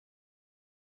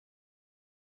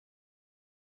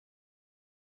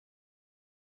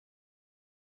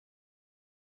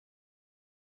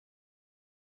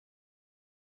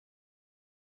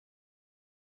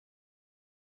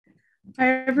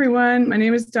Hi, everyone. My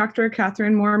name is Dr.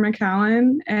 Catherine Moore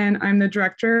McCallan, and I'm the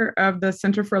director of the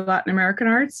Center for Latin American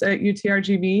Arts at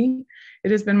UTRGV.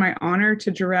 It has been my honor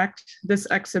to direct this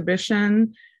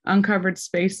exhibition, Uncovered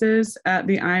Spaces, at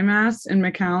the IMAS in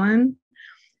McAllen,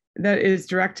 that is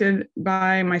directed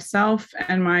by myself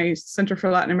and my Center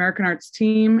for Latin American Arts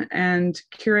team and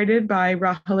curated by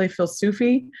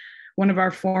Hollyfield, one of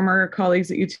our former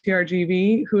colleagues at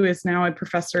UTRGV, who is now a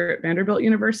professor at Vanderbilt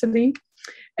University.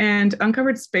 And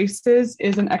Uncovered Spaces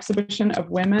is an exhibition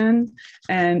of women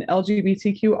and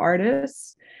LGBTQ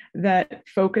artists that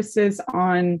focuses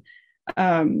on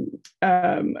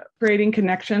creating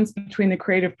connections between the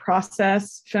creative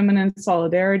process, feminine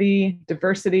solidarity,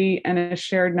 diversity, and a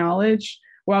shared knowledge,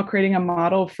 while creating a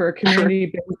model for a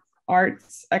community-based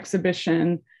arts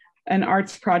exhibition, an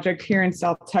arts project here in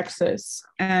South Texas.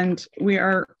 And we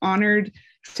are honored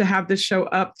to have this show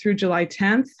up through July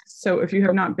 10th. So if you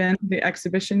have not been to the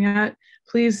exhibition yet,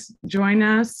 please join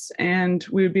us, and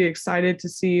we would be excited to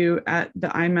see you at the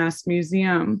IMAS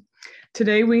Museum.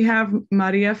 Today we have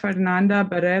María Fernanda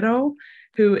Barrero,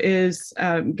 who is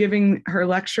giving her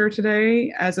lecture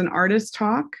today as an artist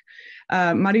talk.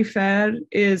 Marifer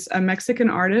is a Mexican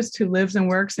artist who lives and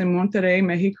works in Monterrey,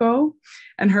 Mexico,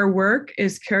 and her work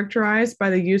is characterized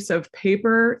by the use of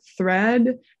paper,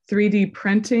 thread, 3D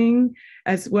printing,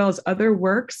 as well as other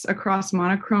works across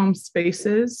monochrome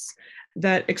spaces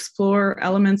that explore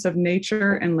elements of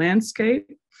nature and landscape.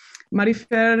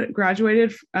 Marifer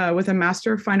graduated with a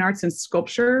Master of Fine Arts in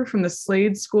Sculpture from the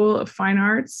Slade School of Fine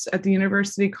Arts at the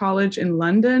University College in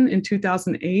London in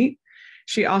 2008.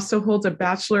 She also holds a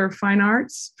Bachelor of Fine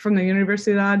Arts from the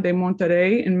Universidad de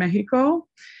Monterrey in Mexico,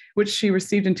 which she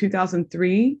received in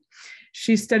 2003.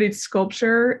 She studied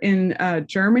sculpture in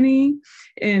Germany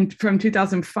from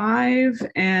 2005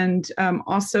 and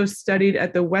also studied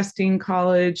at the Westing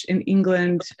College in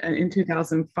England in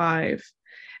 2005.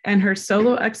 And her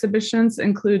solo exhibitions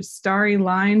include Starry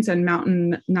Lines and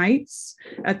Mountain Nights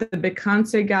at the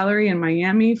Bicance Gallery in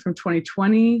Miami from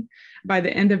 2020, By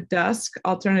the End of Dusk,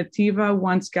 Alternativa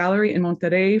Once Gallery in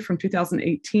Monterrey from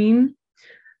 2018,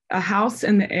 A House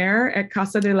in the Air at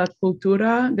Casa de la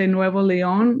Cultura de Nuevo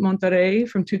León, Monterrey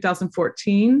from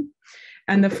 2014,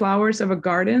 and The Flowers of a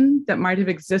Garden That Might Have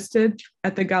Existed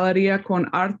at the Galería Con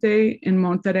Arte in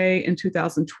Monterrey in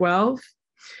 2012.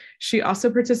 She also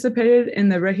participated in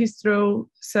the Registro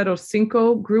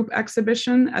 05 group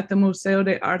exhibition at the Museo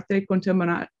de Arte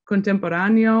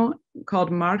Contemporáneo called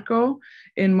Marco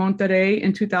in Monterrey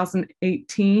in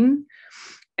 2018.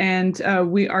 And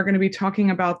we are going to be talking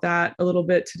about that a little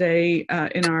bit today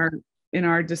in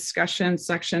our discussion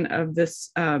section of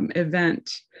this event.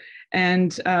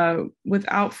 And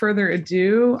without further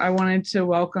ado, I wanted to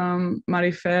welcome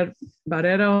Marifer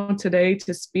Barrero today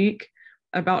to speak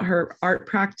about her art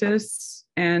practice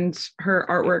and her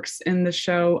artworks in the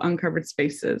show Uncovered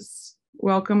Spaces.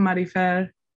 Welcome,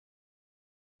 Marifer.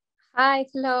 Hi,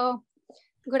 hello,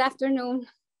 good afternoon.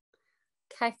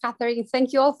 Hi, Catherine.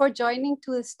 Thank you all for joining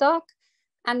to this talk,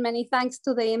 and many thanks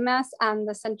to the IMAS and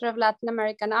the Center of Latin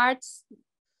American Arts,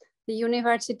 the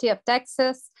University of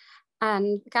Texas,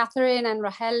 and Catherine and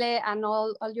Rahele and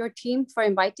all your team for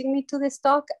inviting me to this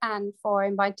talk and for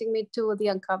inviting me to the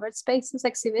Uncovered Spaces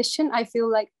exhibition. I feel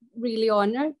like really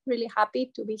honored, really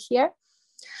happy to be here.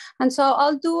 And so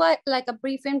I'll do a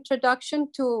brief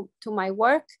introduction to my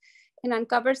work in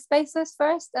Uncovered Spaces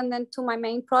first, and then to my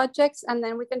main projects, and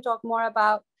then we can talk more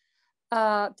about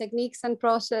techniques and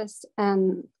process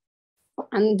and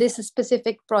this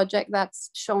specific project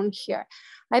that's shown here.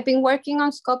 I've been working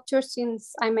on sculpture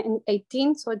since I'm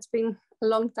 18, so it's been a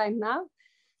long time now.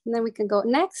 And then we can go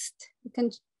next.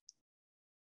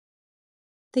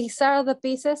 These are the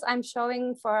pieces I'm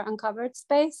showing for Uncovered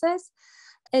Spaces.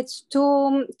 It's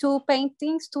two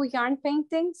paintings, two yarn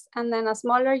paintings, and then a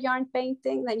smaller yarn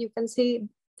painting that you can see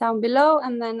down below,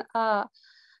 and then a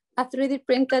 3D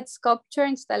printed sculpture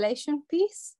installation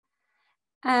piece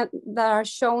that are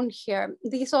shown here.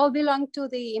 These all belong to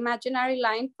the Imaginary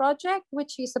Line project,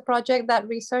 which is a project that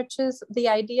researches the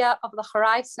idea of the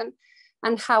horizon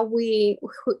and how we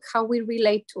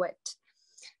relate to it.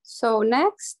 So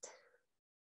next.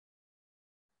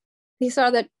 These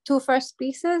are the two first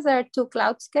pieces. There are two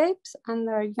cloudscapes and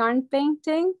they're yarn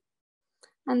painting.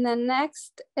 And then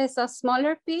next is a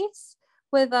smaller piece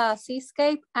with a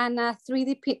seascape and a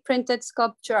 3D printed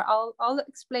sculpture. I'll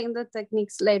explain the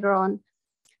techniques later on,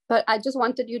 but I just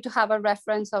wanted you to have a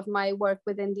reference of my work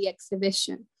within the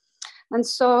exhibition. And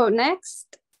so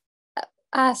next,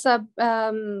 as a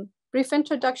brief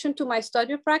introduction to my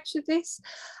study practice,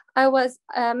 I was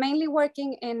mainly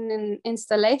working in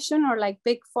installation or like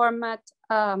big format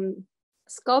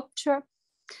sculpture.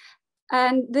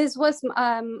 And this was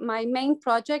my main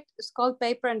project. It's called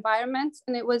Paper Environments,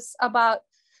 and it was about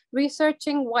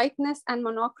researching whiteness and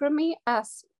monochrome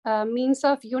as a means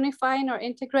of unifying or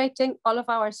integrating all of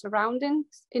our surroundings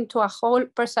into a whole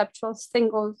perceptual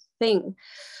single thing.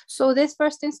 So this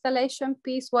first installation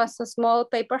piece was a small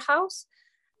paper house,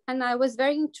 and I was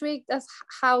very intrigued as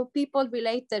how people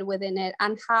related within it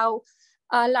and how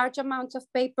large amounts of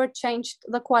paper changed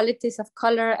the qualities of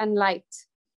color and light.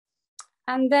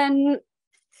 And then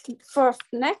for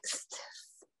next,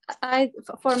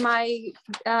 for my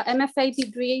MFA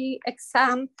degree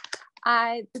exam,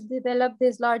 I developed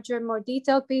this larger, more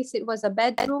detailed piece. It was a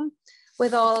bedroom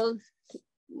with all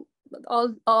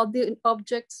the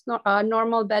objects a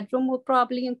normal bedroom would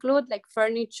probably include, like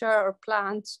furniture or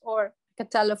plants or a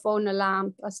telephone, a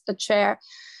lamp, a chair.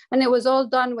 And it was all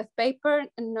done with paper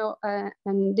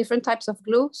and different types of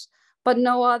glues, but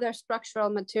no other structural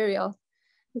material.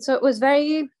 And so it was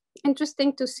very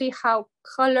interesting to see how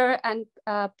color and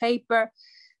paper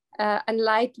and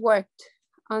light worked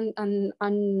on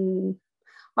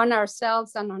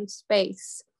ourselves and on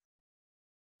space.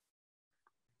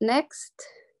 Next.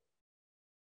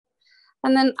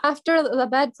 And then after the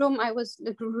bedroom, I was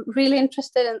really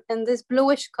interested in this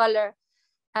bluish color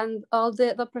and all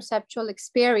the perceptual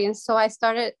experience. So I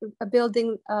started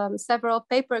building several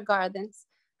paper gardens.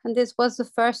 And this was the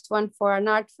first one for an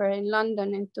art fair in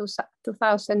London in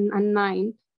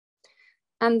 2009.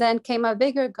 And then came a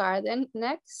bigger garden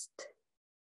next.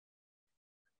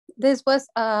 This was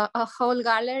a whole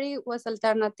gallery, was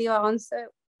Alternativa 11.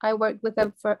 I worked with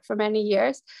them for many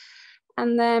years.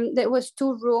 And then there was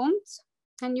 2 rooms.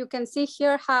 And you can see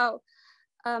here how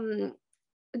the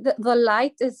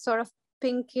light is sort of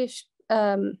pinkish,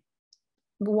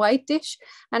 whitish,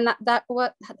 and that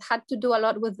what had to do a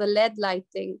lot with the LED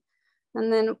lighting.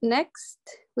 And then next,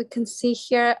 we can see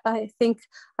here, I think,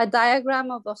 a diagram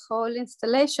of the whole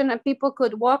installation, and people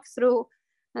could walk through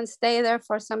and stay there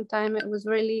for some time. It was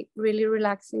really, really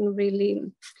relaxing, really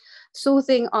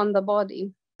soothing on the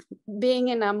body, being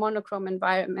in a monochrome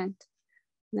environment.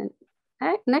 And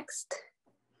then, next.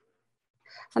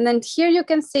 And then here you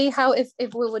can see how if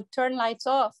we would turn lights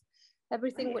off,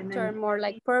 everything would turn more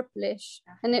like purplish.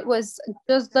 And it was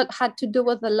just that had to do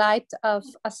with the light of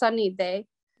a sunny day.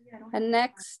 And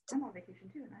next,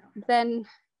 then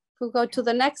if we go to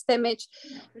the next image,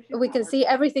 we can see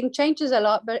everything changes a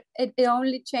lot, but it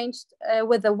only changed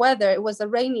with the weather. It was a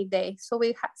rainy day. So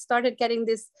we started getting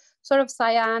this sort of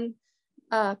cyan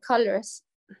colors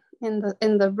in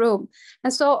the room.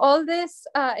 And so all this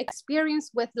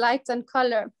experience with light and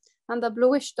color and the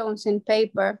bluish tones in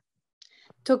paper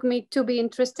took me to be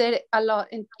interested a lot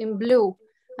in blue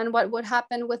and what would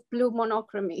happen with blue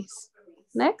monochromies.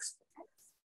 Next.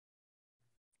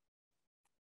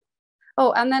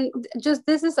 Oh, and then just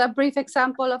this is a brief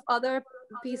example of other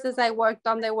pieces I worked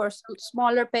on. There were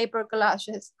smaller paper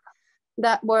collages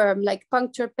that were like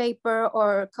puncture paper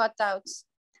or cutouts.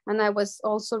 And I was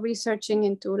also researching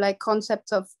into like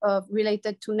concepts of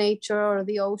related to nature or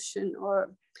the ocean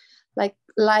or like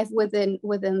life within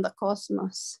the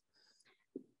cosmos.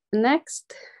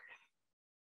 Next.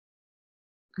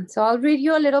 And so I'll read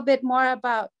you a little bit more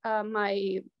about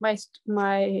my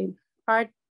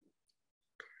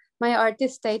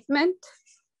artist statement.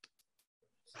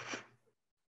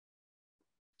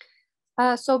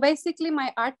 So basically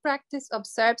my art practice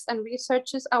observes and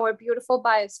researches our beautiful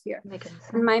biosphere.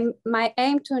 And my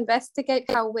aim to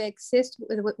investigate how we exist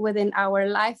within our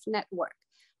life network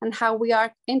and how we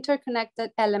are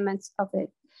interconnected elements of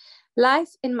it. Life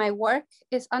in my work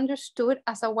is understood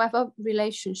as a web of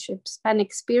relationships and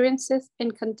experiences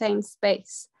in contained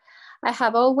space. I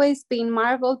have always been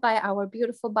marveled by our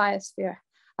beautiful biosphere,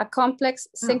 a complex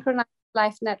synchronized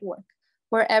life network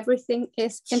where everything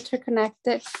is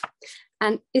interconnected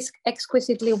and is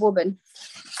exquisitely woven.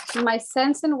 My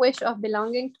sense and wish of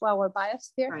belonging to our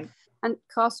biosphere and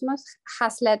cosmos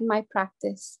has led my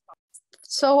practice.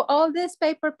 So all these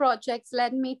paper projects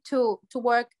led me to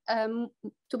work,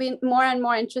 to be more and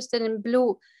more interested in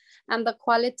blue and the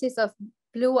qualities of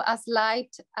blue as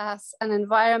light, as an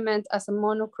environment, as a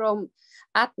monochrome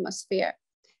atmosphere.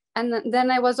 And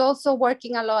then I was also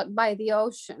working a lot by the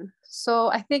ocean. So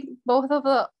I think both of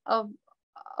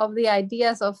the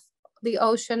ideas of the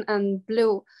ocean and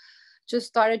blue just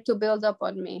started to build up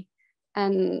on me.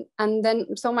 And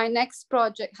then, so my next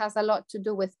project has a lot to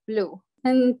do with blue.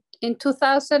 And in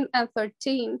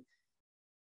 2013,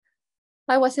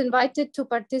 I was invited to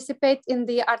participate in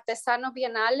the Artesano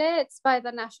Biennale. It's by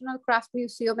the National Craft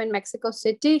Museum in Mexico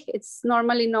City. It's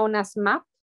normally known as MAP.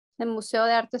 the Museo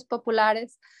de Artes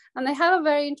Populares. And they have a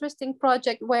very interesting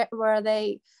project where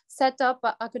they set up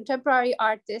a contemporary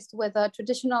artist with a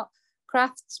traditional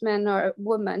craftsman or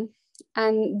woman,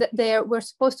 and they were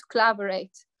supposed to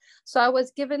collaborate. So I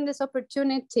was given this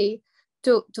opportunity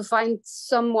to find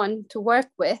someone to work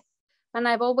with. And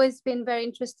I've always been very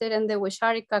interested in the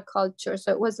Wixarika culture.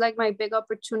 So it was like my big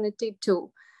opportunity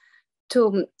to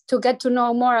get to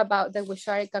know more about the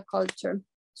Wixarika culture.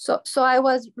 So I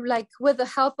was like, with the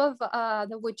help of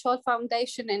the Hollyfield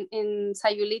Foundation in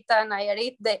Sayulita and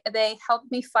Nayarit, they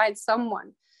helped me find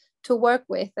someone to work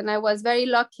with. And I was very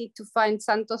lucky to find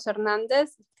Santos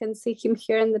Hernandez. You can see him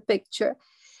here in the picture.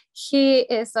 He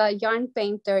is a yarn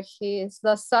painter. He is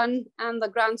the son and the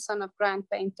grandson of grand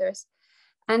painters.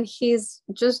 And he's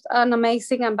just an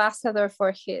amazing ambassador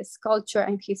for his culture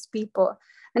and his people.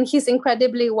 And he's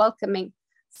incredibly welcoming.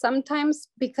 Sometimes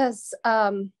because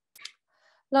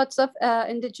lots of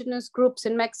indigenous groups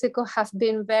in Mexico have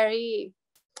been very,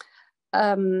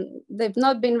 they've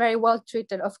not been very well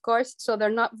treated, of course, so they're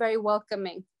not very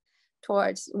welcoming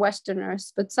towards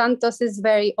Westerners. But Santos is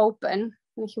very open,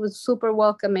 and he was super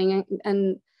welcoming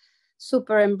and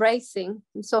super embracing.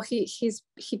 And so he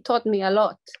taught me a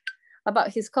lot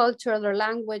about his culture, their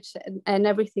language, and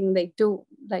everything they do,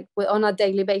 like on a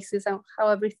daily basis, and how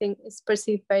everything is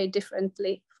perceived very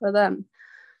differently for them.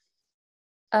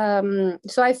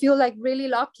 So I feel like really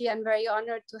lucky and very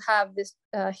honored to have this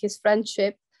his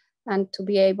friendship and to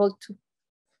be able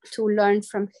to learn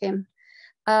from him.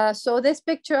 So this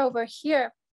picture over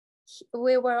here,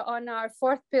 we were on our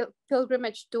fourth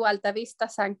pilgrimage to Alta Vista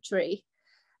Sanctuary,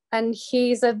 and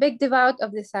he's a big devout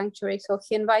of the sanctuary. So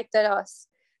he invited us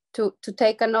to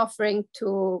take an offering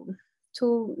to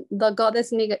the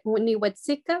goddess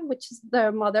Wixarika, which is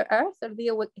their Mother Earth, or the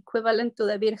equivalent to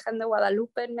the Virgen de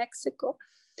Guadalupe in Mexico.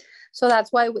 So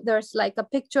that's why there's like a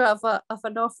picture of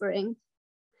an offering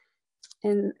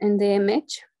in the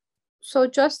image. So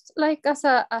just like as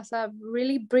a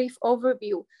really brief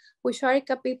overview,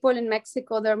 Wixarika people in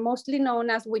Mexico, they're mostly known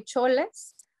as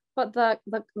Huicholes, but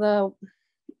the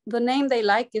name they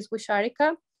like is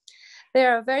Wixarika. They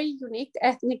are a very unique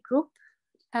ethnic group,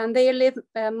 and they live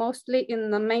mostly in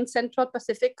the main central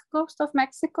Pacific coast of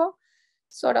Mexico,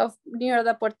 sort of near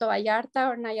the Puerto Vallarta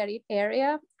or Nayarit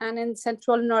area, and in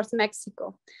central North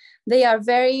Mexico. They are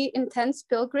very intense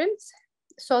pilgrims,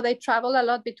 so they travel a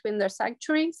lot between their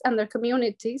sanctuaries and their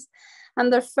communities.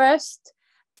 And their first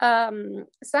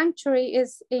sanctuary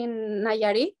is in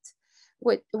Nayarit,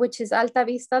 which is Alta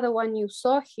Vista, the one you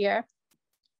saw here.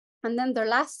 And then their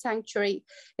last sanctuary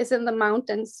is in the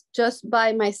mountains just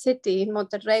by my city, in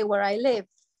Monterrey, where I live.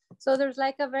 So there's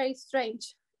like a very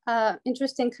strange,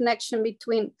 interesting connection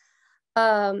between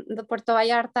the Puerto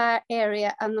Vallarta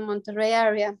area and the Monterrey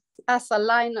area as a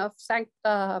line of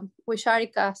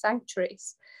Wixarika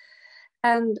sanctuaries.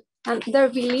 And their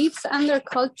beliefs and their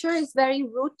culture is very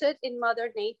rooted in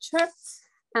Mother Nature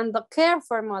and the care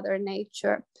for Mother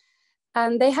Nature.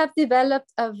 And they have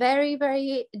developed a very,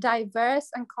 very diverse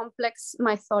and complex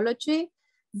mythology,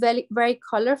 very, very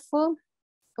colorful,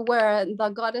 where the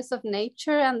goddess of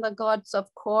nature and the gods of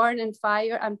corn and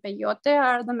fire and peyote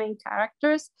are the main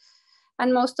characters.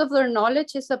 And most of their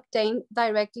knowledge is obtained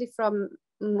directly from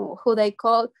who they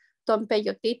call Don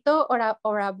Peyotito or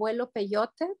Abuelo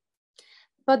Peyote.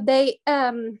 But they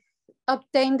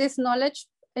obtain this knowledge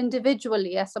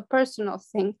individually as a personal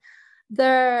thing.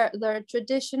 Their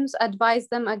traditions advise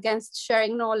them against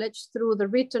sharing knowledge through the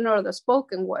written or the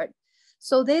spoken word.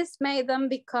 So this made them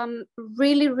become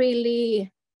really,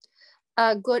 really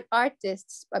good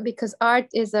artists, because art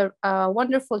is a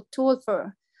wonderful tool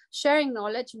for sharing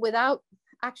knowledge without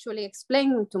actually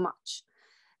explaining too much.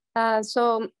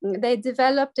 So they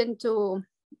developed into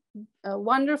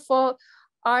wonderful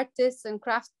artists and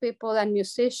craftspeople and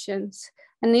musicians,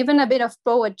 and even a bit of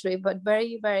poetry, but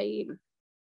very, very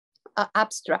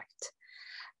abstract.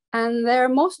 And they're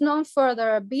most known for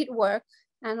their beadwork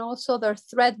and also their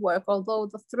thread work, although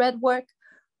the thread work,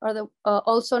 or the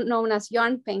also known as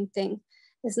yarn painting,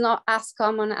 is not as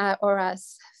common or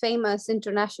as famous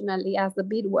internationally as the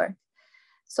beadwork.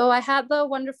 So I had the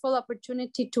wonderful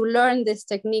opportunity to learn this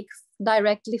technique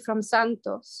directly from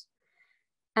Santos.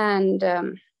 And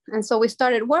so we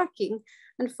started working.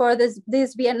 And for this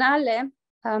Biennale,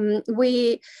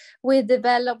 we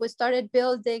started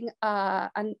building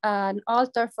an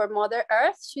altar for Mother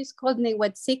Earth. She's called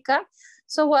Wixarika.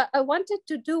 So what I wanted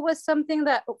to do was something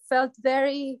that felt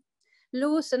very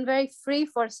loose and very free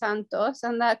for Santos,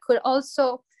 and that could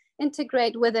also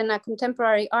integrate within a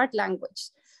contemporary art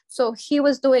language. So he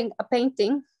was doing a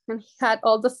painting, and he had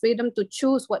all the freedom to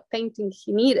choose what painting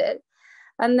he needed.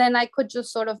 And then I could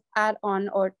just sort of add on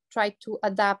or try to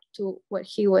adapt to what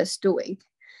he was doing.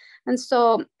 And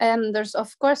so there's,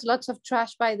 of course, lots of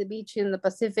trash by the beach in the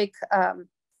Pacific.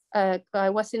 I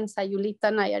was in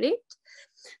Sayulita, Nayarit.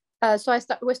 So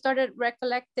we started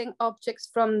recollecting objects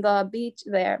from the beach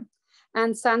there.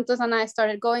 And Santos and I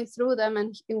started going through them,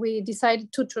 and we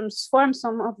decided to transform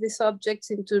some of these objects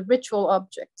into ritual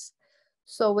objects,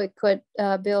 so we could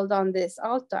build on this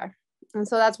altar. And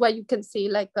so that's why you can see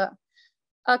like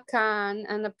a can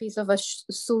and a piece of a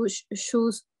soul.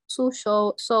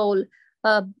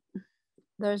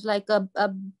 There's like a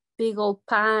big old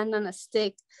pan and a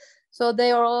stick. So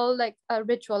they are all like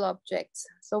ritual objects.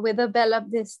 So we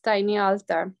developed this tiny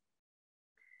altar.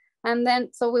 And then,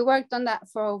 so we worked on that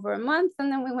for over a month,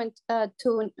 and then we went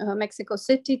to Mexico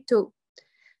City to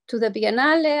the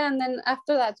Biennale. And then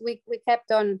after that, we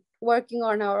kept on working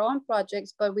on our own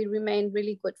projects, but we remained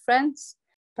really good friends.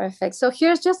 Perfect. So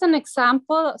here's just an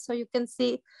example. So you can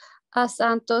see a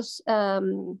Santos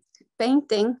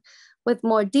painting with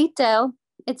more detail.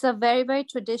 It's a very, very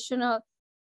traditional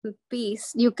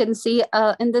piece. You can see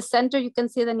in the center, you can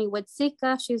see the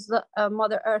Wixarika. She's the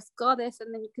Mother Earth goddess.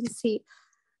 And then you can see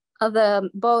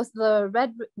both the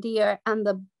red deer and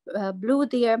the blue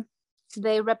deer.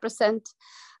 They represent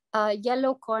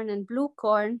yellow corn and blue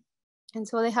corn. And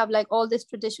so they have like all this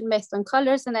tradition based on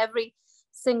colors, and every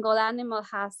single animal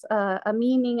has a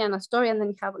meaning and a story. And then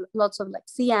you have lots of like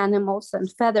sea animals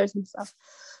and feathers and stuff.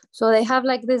 So they have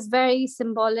like this very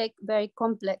symbolic, very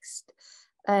complex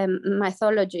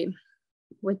mythology,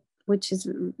 which is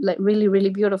like really, really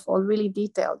beautiful, really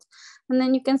detailed. And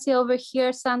then you can see over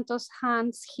here, Santos'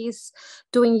 hands, he's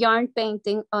doing yarn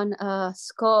painting on a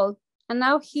skull. And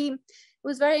now it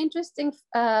was very interesting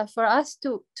for us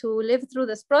to live through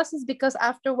this process, because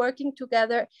after working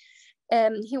together,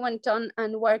 he went on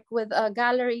and worked with a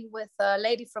gallery with a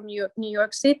lady from New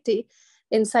York City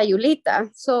in Sayulita.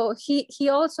 So he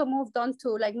also moved on to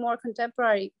like more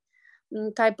contemporary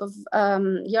type of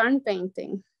yarn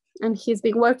painting. And he's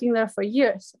been working there for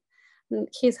years. And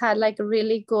he's had like a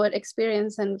really good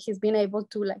experience, and he's been able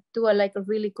to like do a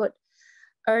really good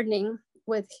earning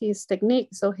with his technique.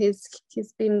 So he's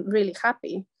been really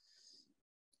happy.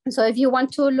 So if you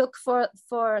want to look for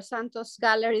Santos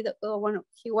Gallery, the one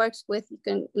he works with, you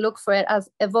can look for it as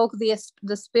Evoke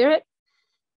the Spirit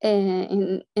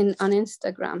on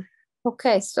Instagram.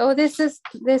 Okay, so this is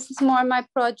more my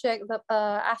project.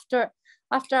 After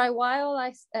a while,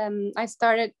 I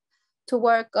started to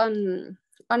work on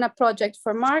a project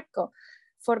for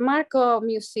Marco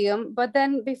Museum. But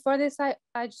then before this, I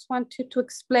just wanted to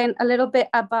explain a little bit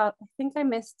about, I think I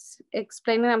missed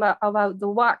explaining about the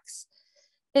wax.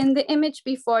 In the image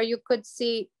before, you could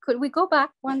see, could we go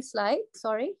back one slide?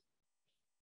 Sorry.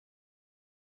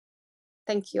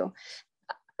 Thank you.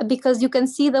 Because you can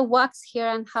see the wax here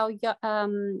and how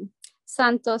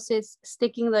Santos is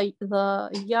sticking the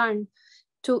yarn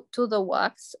to the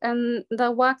wax. And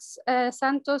the wax,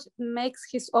 Santos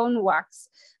makes his own wax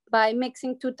by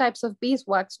mixing two types of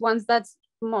beeswax, one that's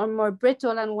more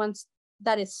brittle and one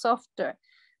that is softer.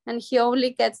 And he only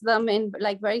gets them in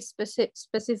like very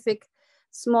specific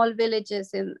small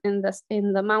villages in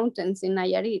the mountains in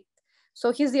Nayarit.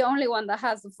 So he's the only one that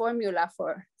has the formula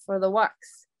for the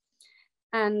wax.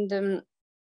 And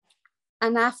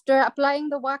after applying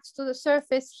the wax to the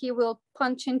surface, he will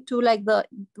punch into like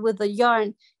with the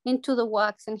yarn into the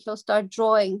wax, and he'll start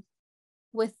drawing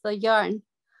with the yarn.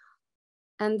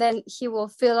 And then he will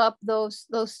fill up those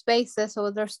spaces,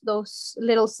 or there's those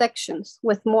little sections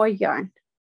with more yarn.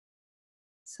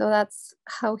 So that's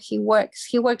how he works.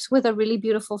 He works with a really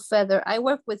beautiful feather. I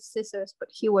work with scissors, but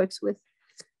he works with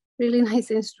really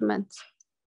nice instruments.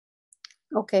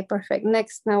 Okay, perfect.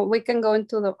 Next, now we can go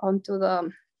onto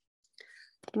the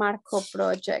Marco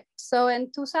project. So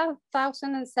in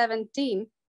 2017,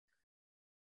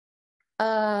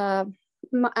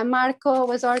 Marco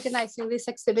was organizing this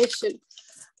exhibition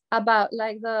about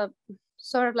like the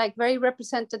sort of like very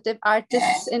representative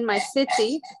artists in my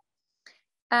city.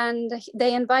 And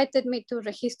they invited me to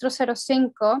Registro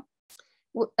 05.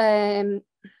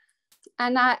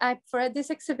 And I for this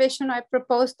exhibition, I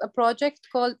proposed a project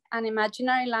called An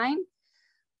Imaginary Line,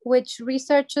 which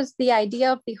researches the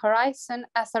idea of the horizon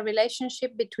as a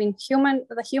relationship between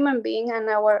the human being and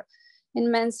our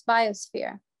immense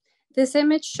biosphere. This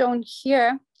image shown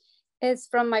here is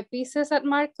from my pieces at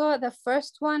Marco. The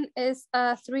first one is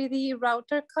a 3D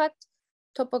router cut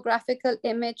topographical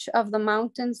image of the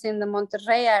mountains in the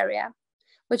Monterrey area,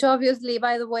 which obviously,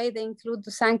 by the way, they include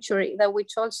the sanctuary, the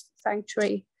Huichol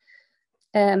sanctuary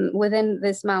within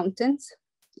these mountains.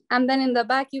 And then in the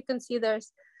back, you can see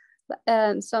there's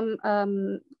some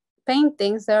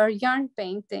paintings. There are yarn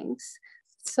paintings.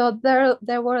 So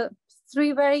there were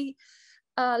 3 very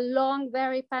long,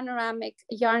 very panoramic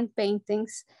yarn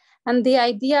paintings. And the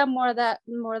idea, more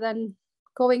than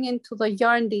going into the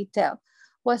yarn detail,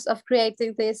 was of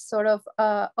creating this sort of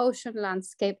ocean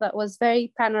landscape that was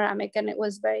very panoramic, and it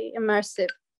was very immersive,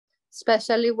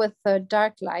 especially with the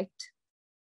dark light.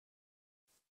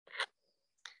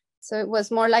 So it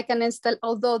was more like an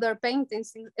although they're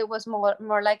paintings, it was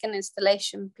more like an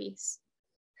installation piece.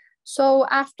 So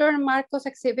after Marco's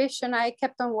exhibition, I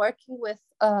kept on working with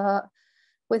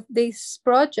this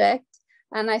project,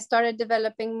 and I started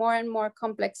developing more and more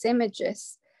complex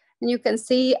images. And you can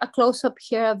see a close-up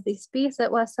here of this piece.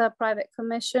 It was a private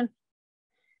commission,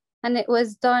 and it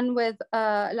was done with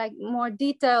like more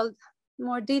detail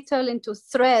into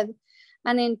thread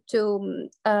and into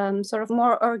sort of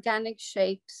more organic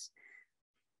shapes.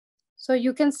 So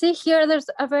you can see here, there's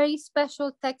a very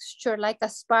special texture, like a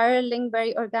spiraling,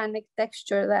 very organic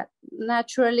texture that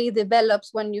naturally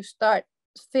develops when you start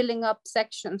filling up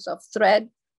sections of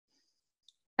thread.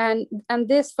 And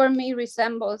this for me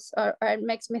resembles, or it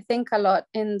makes me think a lot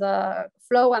in the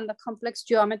flow and the complex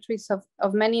geometries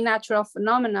of many natural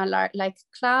phenomena like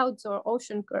clouds or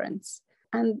ocean currents.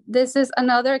 And this is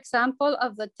another example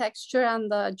of the texture and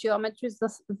the geometries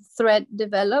the thread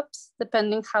develops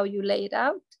depending how you lay it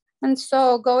out. And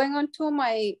so going on to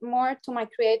my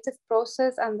creative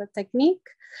process and the technique,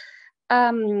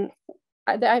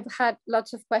 I've had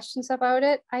lots of questions about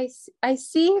it. I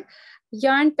see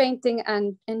yarn painting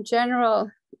and in general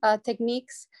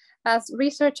techniques as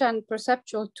research and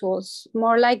perceptual tools,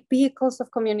 more like vehicles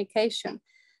of communication.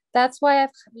 That's why I've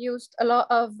used a lot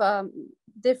of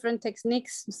different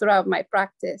techniques throughout my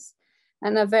practice,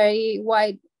 and a very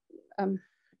wide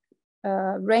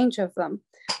range of them.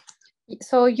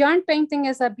 So yarn painting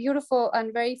is a beautiful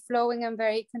and very flowing and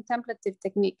very contemplative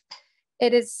technique.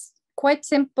 It is quite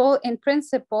simple in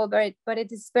principle, but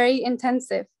it is very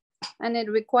intensive, and it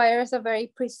requires a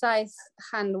very precise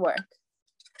handwork.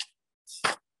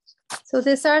 So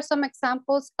these are some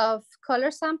examples of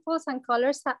color samples and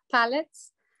color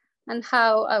palettes and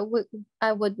how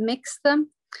I would mix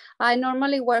them. I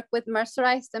normally work with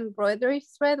mercerized embroidery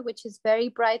thread, which is very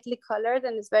brightly colored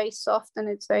and it's very soft and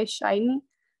it's very shiny.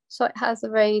 So it has a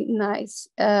very nice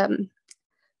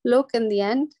look in the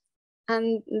end.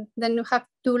 And then you have to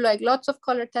do like lots of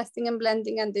color testing and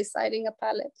blending and deciding a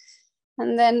palette.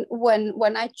 And then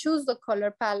when I choose the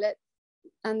color palette,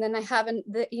 and then I have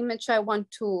the image I want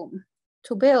to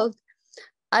build,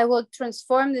 I will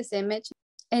transform this image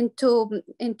into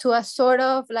a sort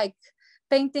of like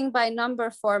painting by number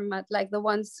format, like the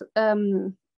ones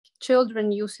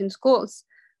children use in schools,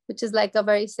 which is like a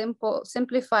very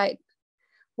simplified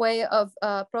way of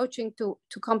approaching to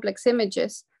complex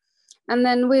images. And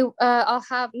then I'll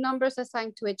have numbers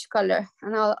assigned to each color,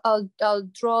 and I'll do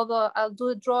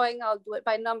the drawing, I'll do it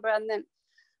by number, and then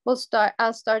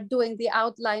I'll start doing the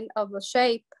outline of a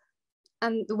shape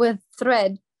and with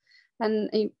thread. And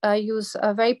I use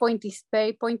a very pointy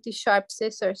sharp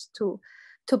scissors to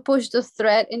push the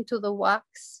thread into the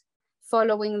wax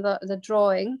following the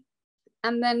drawing.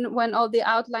 And then when all the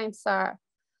outlines are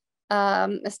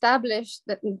established,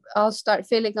 I'll start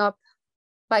filling up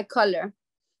by color.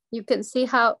 You can see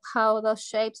how the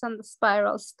shapes and the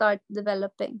spirals start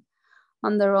developing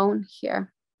on their own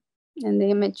here in the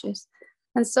images.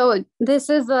 And so this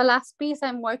is the last piece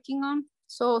I'm working on.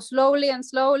 So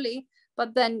slowly,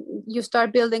 but then you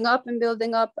start building up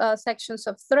sections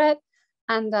of thread,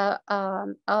 and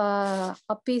a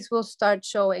piece will start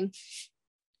showing,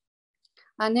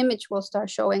 an image will start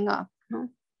showing up.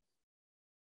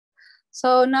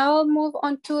 So now I'll move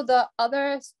on to the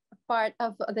other part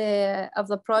of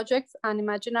the project, an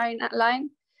imaginary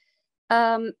line.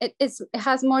 It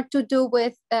has more to do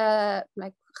with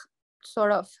like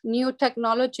sort of new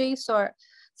technologies or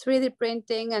 3D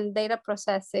printing and data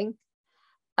processing.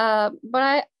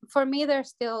 But for me, they're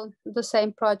still the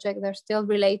same project. They're still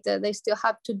related. They still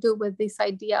have to do with this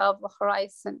idea of a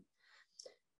horizon.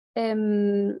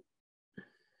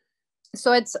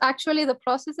 So it's actually, the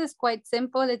process is quite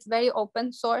simple. It's very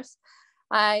open source.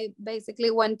 I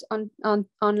basically went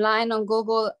online on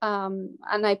Google and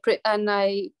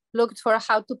I looked for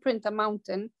how to print a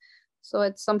mountain. So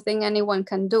it's something anyone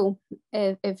can do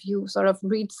if you sort of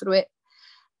read through it.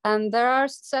 And there are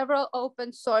several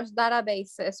open source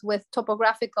databases with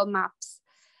topographical maps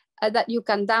that you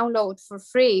can download for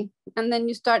free. And then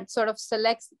you start sort of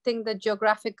selecting the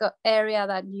geographical area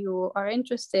that you are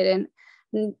interested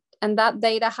in. And that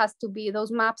data has to be,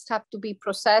 those maps have to be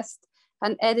processed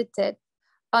and edited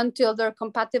until they're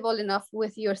compatible enough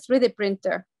with your 3D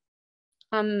printer.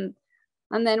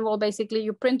 And then, well, basically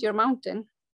you print your mountain.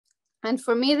 And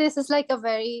for me, this is like a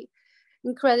very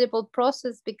incredible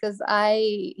process, because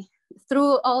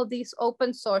through all these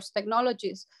open source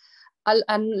technologies,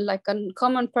 and like a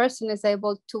common person is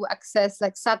able to access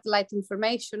like satellite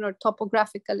information or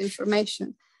topographical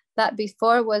information that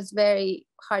before was very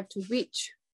hard to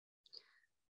reach.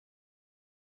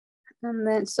 And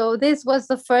then, so this was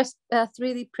the first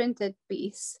 3D printed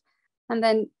piece. And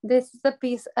then this is the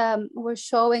piece we're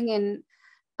showing in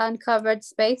Uncovered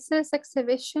Spaces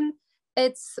exhibition.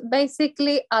 It's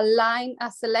basically a line,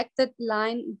 a selected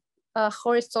line, a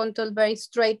horizontal, very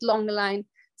straight, long line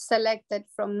selected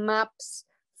from maps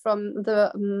from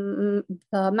the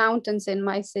mountains in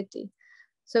my city.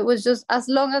 So it was just as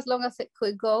long as it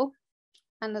could go,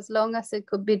 and as long as it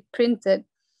could be printed.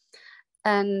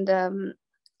 And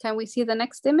can we see the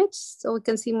next image? So we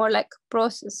can see more like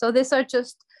process. So these are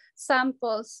just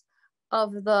samples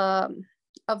of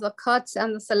the cuts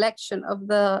and the selection of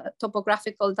the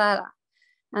topographical data.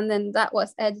 And then that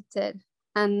was edited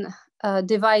and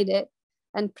divided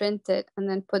and printed and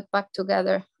then put back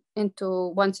together into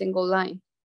one single line.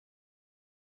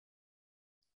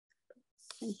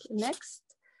 Thank you. Next.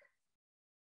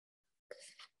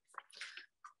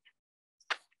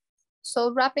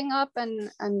 So wrapping up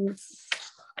and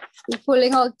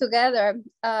pulling all together,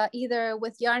 either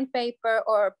with yarn paper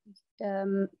or,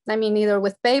 either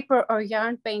with paper or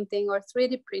yarn painting or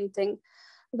 3D printing,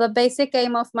 the basic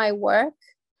aim of my work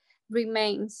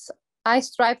remains. I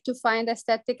strive to find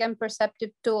aesthetic and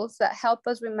perceptive tools that help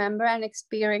us remember and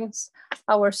experience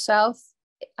ourselves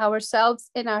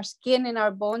in our skin, in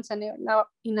our bones, and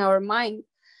in our mind,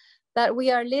 that we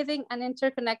are living and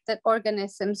interconnected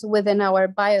organisms within our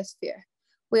biosphere.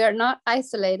 We are not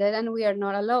isolated and we are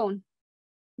not alone.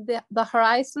 The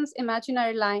horizon's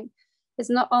imaginary line is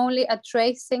not only a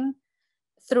tracing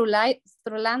through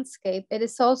landscape, it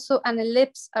is also an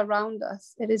ellipse around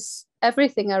us. It is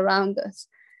everything around us.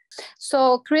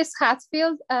 So Chris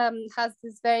Hadfield has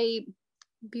this very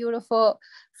beautiful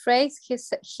phrase.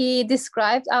 He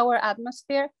described our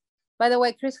atmosphere. By the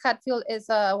way, Chris Hadfield is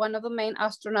one of the main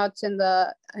astronauts in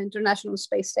the International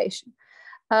Space Station.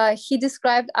 He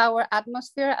described our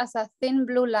atmosphere as a thin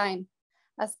blue line,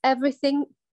 as everything.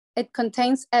 It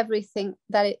contains everything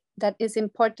that is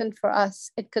important for us.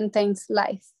 It contains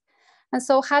life. And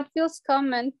so Hadfield's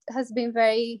comment has been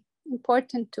very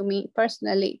important to me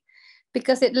personally,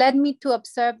 because it led me to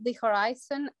observe the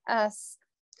horizon as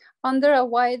under a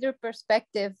wider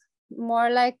perspective, more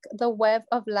like the web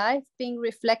of life being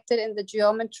reflected in the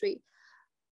geometry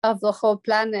of the whole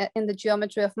planet, in the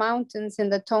geometry of mountains, in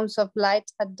the tones of light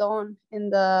at dawn, in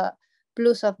the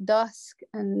blues of dusk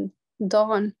and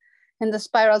dawn, in the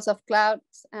spirals of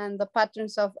clouds and the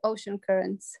patterns of ocean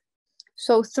currents.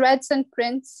 So threads and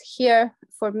prints here,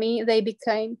 for me, they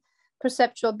became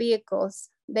perceptual vehicles.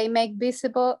 They make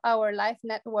visible our life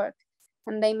network,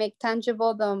 and they make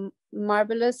tangible the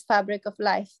marvelous fabric of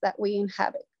life that we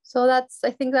inhabit. So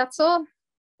I think that's all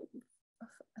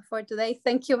for today.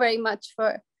 Thank you very much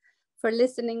for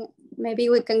listening. Maybe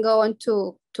we can go on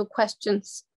to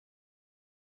questions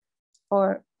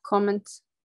or comments.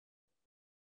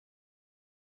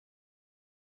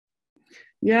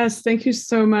 Yes, thank you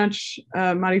so much,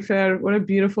 Marifer. What a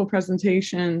beautiful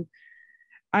presentation.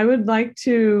 I would like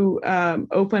to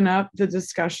open up the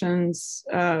discussions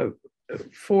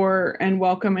for and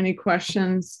welcome any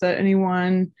questions that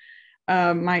anyone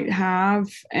might have.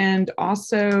 And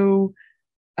also,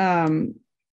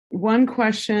 one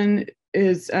question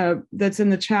is that's in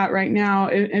the chat right now.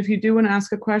 If you do want to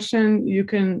ask a question, you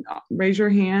can raise your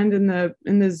hand in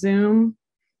the Zoom,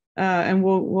 and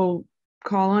we'll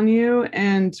call on you.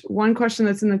 And one question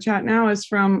that's in the chat now is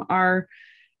from our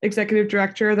executive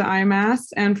director of the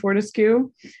IMAS, Anne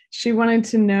Fortescue. She wanted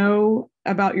to know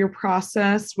about your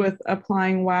process with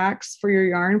applying wax for your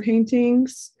yarn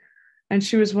paintings. And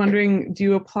she was wondering, do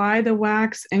you apply the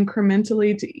wax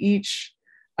incrementally to each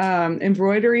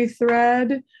embroidery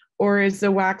thread, or is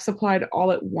the wax applied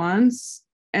all at once?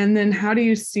 And then how do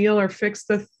you seal or fix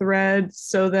the thread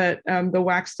so that the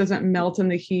wax doesn't melt in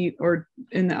the heat or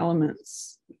in the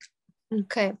elements?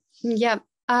 Okay, yeah.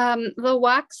 The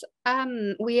wax,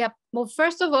 well,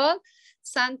 first of all,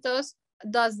 Santos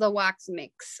does the wax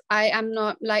mix. I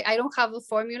don't have a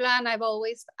formula, and I've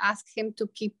always asked him to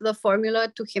keep the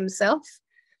formula to himself.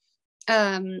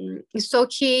 So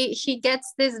he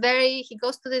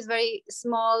goes to this very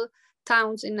small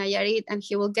towns in Nayarit, and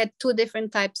he will get two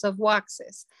different types of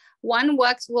waxes. One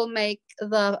wax will make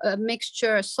the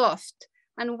mixture soft,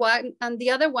 and the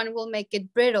other one will make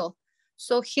it brittle.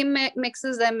 So he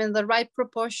mixes them in the right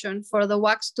proportion for the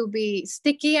wax to be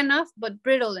sticky enough but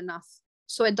brittle enough.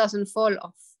 so it doesn't fall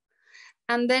off.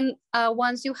 And then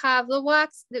once you have the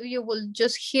wax, you will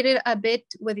just heat it a bit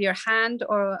with your hand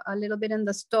or a little bit in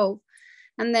the stove.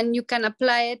 And then you can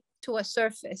apply it to a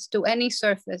surface, to any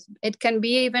surface. It can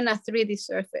be even a 3D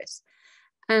surface.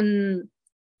 And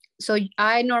so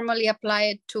I normally apply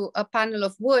it to a panel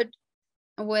of wood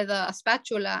with a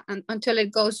spatula and until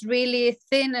it goes really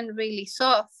thin and really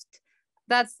soft.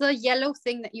 That's the yellow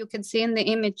thing that you can see in the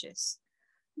images.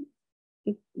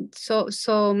 So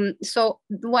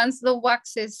once the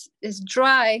wax is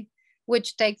dry,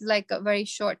 which takes like a very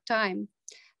short time,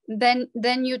 then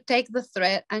you take the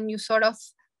thread and you sort of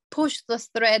push the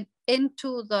thread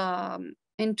into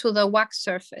the wax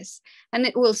surface, and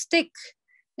it will stick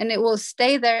and it will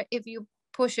stay there if you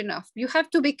push enough. You have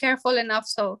to be careful enough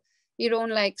so you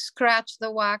don't like scratch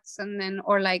the wax and then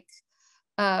or like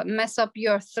mess up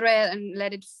your thread and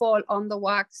let it fall on the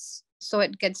wax so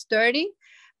it gets dirty.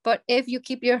 But if you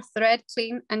keep your thread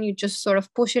clean and you just sort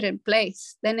of push it in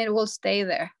place, then it will stay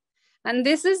there. And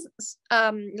this is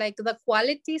like the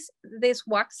qualities this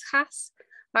wax has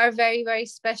are very, very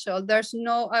special. There's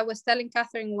no, I was telling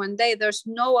Catherine one day, there's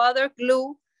no other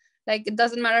glue. Like it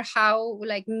doesn't matter how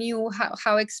like new,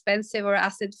 how expensive or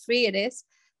acid-free it is.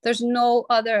 There's no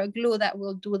other glue that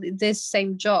will do this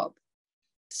same job.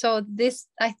 So this,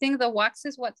 I think the wax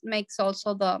is what makes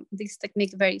also this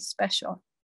technique very special.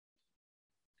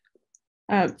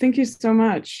 Thank you so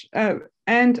much.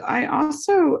 And I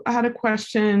also had a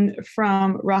question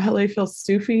from Rahele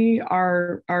Filsufi,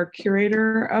 our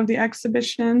curator of the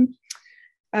exhibition.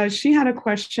 She had a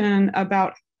question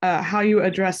about how you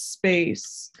address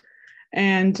space.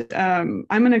 And I'm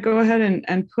going to go ahead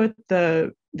and put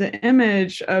the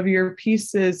image of your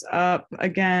pieces up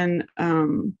again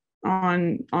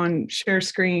on share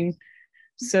screen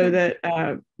so that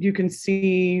you can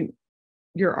see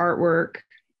your artwork,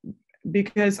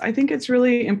 because I think it's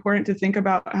really important to think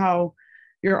about how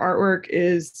your artwork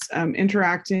is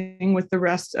interacting with the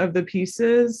rest of the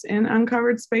pieces in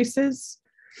uncovered spaces.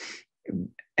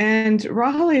 And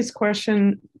Rahele's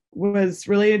question was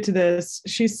related to this.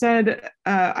 She said,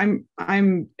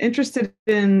 I'm interested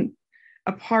in,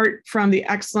 apart from the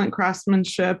excellent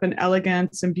craftsmanship and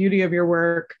elegance and beauty of your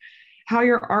work, how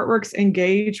your artworks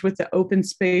engage with the open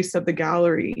space of the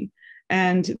gallery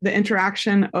and the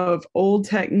interaction of old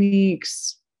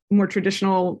techniques, more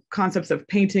traditional concepts of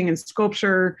painting and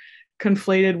sculpture,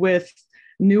 conflated with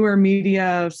newer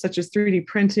media such as 3D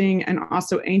printing, and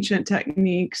also ancient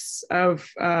techniques of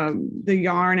the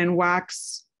yarn and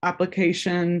wax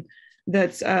application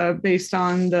that's based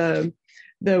on the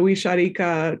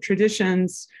Wixarika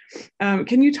traditions.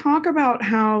 Can you talk about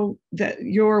how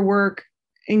your work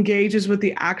engages with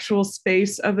the actual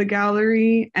space of the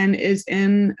gallery and is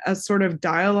in a sort of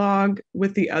dialogue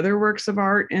with the other works of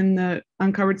art in the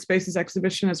Uncovered Spaces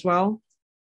exhibition as well?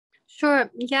 Sure.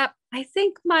 Yeah, I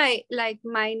think my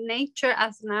nature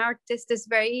as an artist is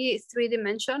very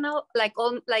three-dimensional. Like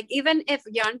even if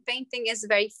yarn painting is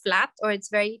very flat, or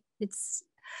it's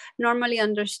normally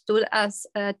understood as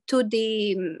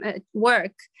 2D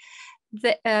work.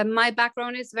 My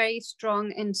background is very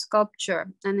strong in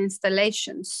sculpture and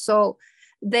installations, so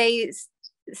they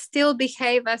still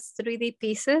behave as 3D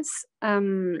pieces,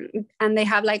 and they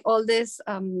have like all this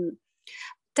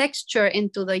texture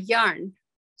into the yarn.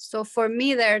 So for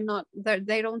me,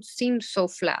 they don't seem so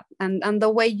flat, and the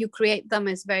way you create them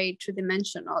is very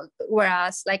two-dimensional.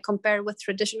 Whereas, like compared with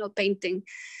traditional painting,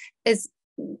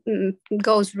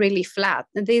 goes really flat.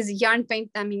 And this yarn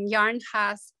yarn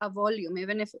has a volume.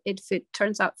 Even if it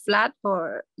turns out flat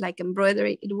or like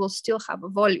embroidery, it will still have a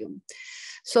volume.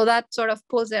 So that sort of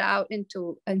pulls it out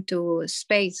into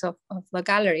space of the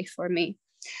gallery for me.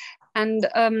 And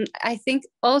I think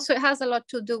also it has a lot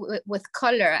to do with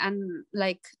color, and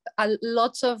like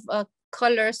lots of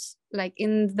colors, like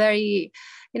in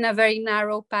a very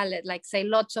narrow palette, like say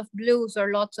lots of blues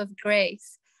or lots of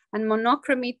grays. And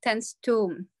monochromy tends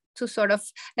to sort of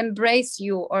embrace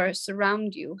you or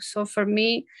surround you. So for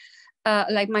me,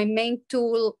 like my main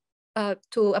tool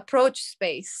to approach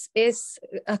space is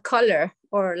a color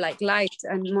or like light,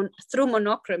 and through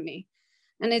monochromy.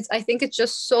 And I think it's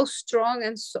just so strong,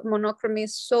 and monochromy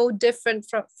is so different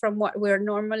from what we're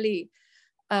normally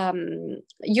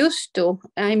used to.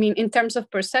 I mean, in terms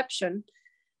of perception,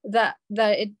 that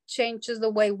it changes the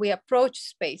way we approach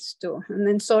space too. And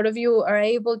then sort of you are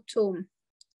able to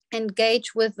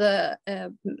engage with the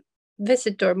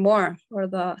visitor more, or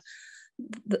the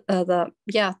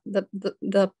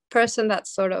person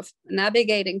that's sort of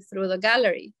navigating through the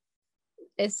gallery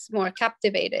is more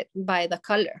captivated by the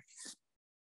color.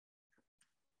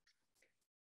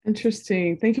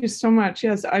 Interesting. Thank you so much.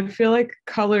 Yes, I feel like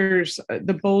colors,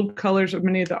 the bold colors of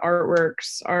many of the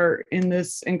artworks are in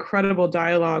this incredible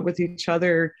dialogue with each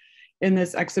other in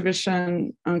this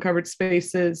exhibition, Uncovered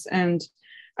Spaces. And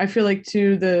I feel like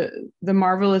too, the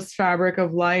marvelous fabric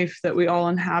of life that we all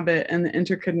inhabit and the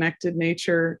interconnected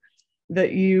nature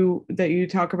that you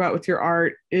talk about with your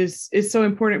art is so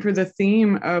important for the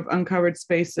theme of Uncovered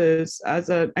Spaces as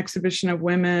an exhibition of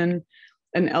women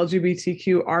and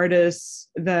LGBTQ artists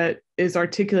that is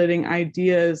articulating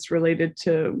ideas related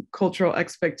to cultural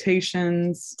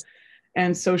expectations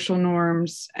and social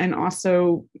norms, and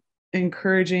also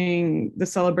encouraging the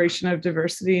celebration of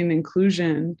diversity and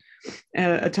inclusion,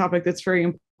 a topic that's very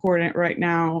important right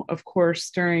now, of course,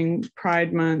 during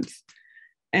Pride Month.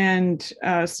 And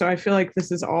so I feel like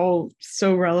this is all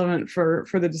so relevant for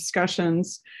the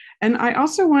discussions. And I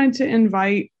also wanted to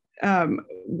invite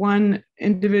one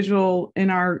individual in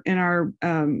our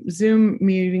Zoom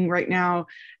meeting right now,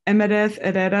 Emereth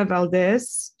Herrera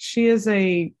Valdez. She is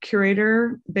a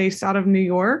curator based out of New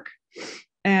York,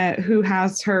 who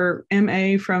has her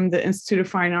MA from the Institute of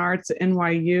Fine Arts at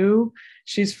NYU.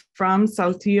 She's from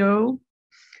Saltillo,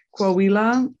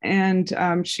 Coahuila,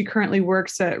 and she currently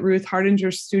works at Ruth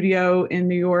Hardinger's studio in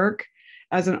New York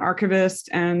as an archivist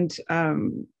and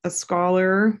a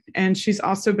scholar. And she's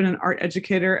also been an art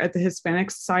educator at the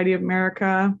Hispanic Society of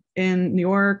America in New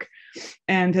York,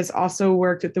 and has also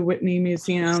worked at the Whitney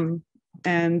Museum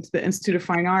and the Institute of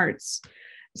Fine Arts.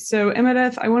 So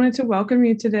Emereth, I wanted to welcome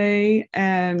you today.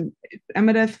 And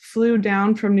Emereth flew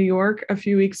down from New York a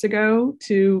few weeks ago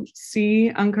to see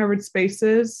Uncovered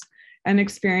Spaces and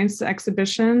experience the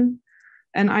exhibition.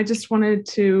 And I just wanted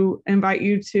to invite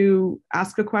you to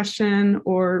ask a question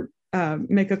or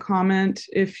make a comment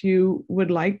if you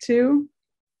would like to.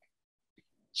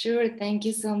 Sure, thank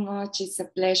you so much. It's a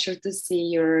pleasure to see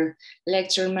your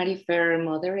lecture, María Fer,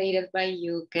 moderated by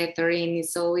you, Catherine.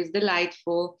 It's always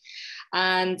delightful.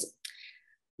 And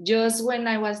just when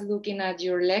I was looking at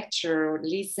your lecture,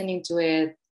 listening to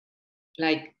it,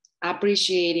 like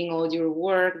appreciating all your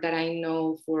work that I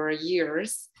know for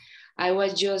years, I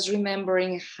was just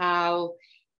remembering how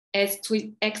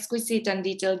exquisite and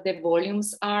detailed the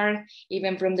volumes are,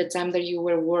 even from the time that you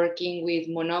were working with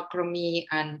monochromy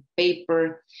and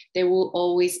paper. They will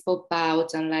always pop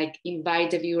out and like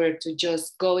invite the viewer to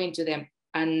just go into them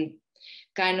and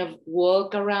kind of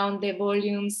walk around the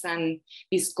volumes and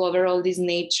discover all this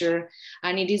nature.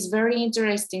 And it is very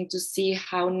interesting to see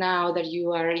how now that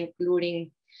you are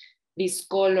including these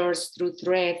colors through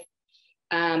thread,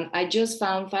 I just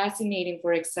found fascinating,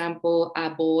 for example, a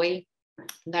boy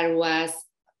that was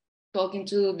talking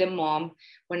to the mom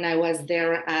when I was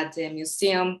there at the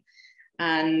museum.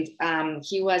 And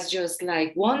he was just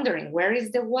like wondering, where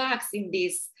is the wax in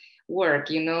this work?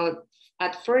 You know,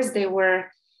 at first they were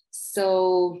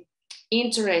so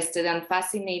interested and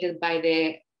fascinated by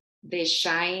the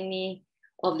shiny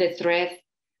of the thread.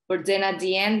 But then at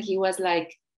the end, he was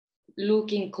like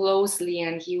looking closely,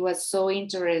 and he was so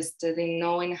interested in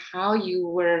knowing how you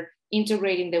were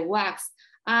integrating the wax,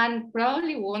 and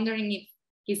probably wondering if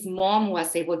his mom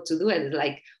was able to do it.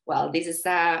 Like, well, this is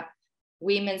a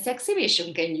women's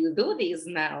exhibition. Can you do this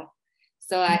now?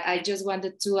 So I just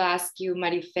wanted to ask you,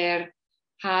 María Fer,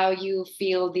 how you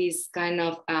feel these kind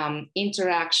of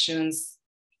interactions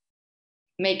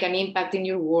make an impact in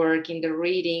your work, in the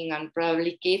reading, and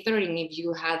probably Catherine, if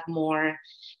you had more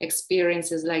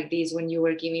experiences like this when you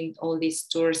were giving all these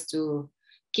tours to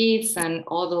kids and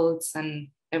adults and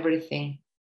everything.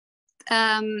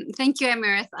 Thank you,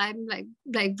 Emereth. I'm like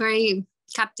very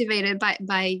captivated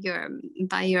by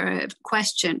your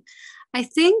question. I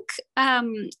think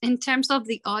in terms of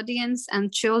the audience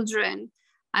and children,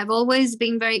 I've always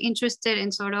been very interested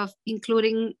in sort of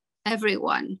including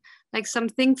everyone. Like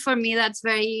something for me that's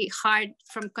very hard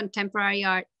from contemporary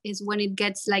art is when it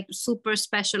gets like super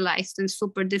specialized and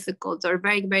super difficult or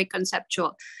very, very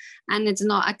conceptual, and it's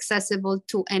not accessible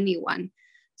to anyone.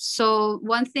 So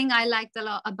one thing I liked a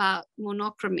lot about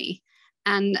monochromy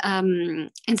and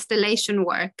installation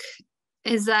work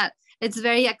is that it's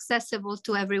very accessible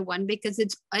to everyone, because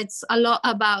it's a lot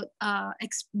about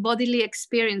bodily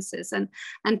experiences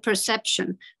and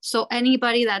perception. So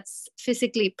anybody that's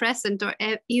physically present, or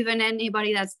even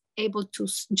anybody that's able to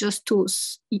just to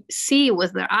see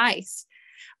with their eyes,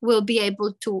 will be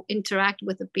able to interact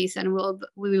with the piece, and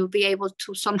we will be able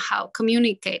to somehow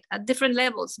communicate at different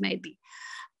levels maybe.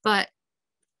 But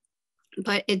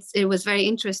it was very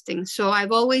interesting. So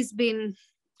I've always been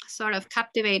sort of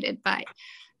captivated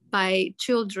by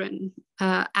children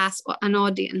as an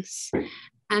audience.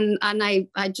 And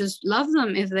I just love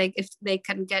them if they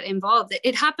can get involved.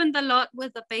 It happened a lot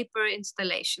with the paper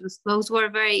installations. Those were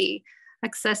very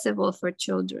accessible for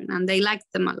children and they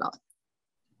liked them a lot.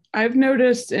 I've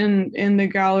noticed in the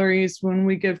galleries when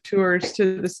we give tours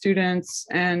to the students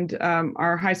and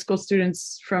our high school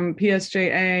students from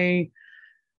PSJA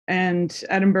and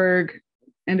Edinburgh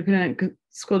Independent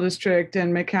School District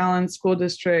and McAllen School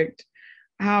District,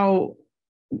 how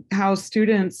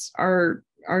students are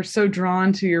so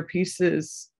drawn to your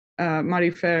pieces,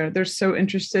 Marifer. They're so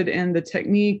interested in the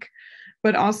technique,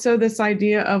 but also this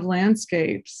idea of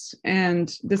landscapes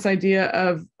and this idea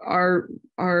of our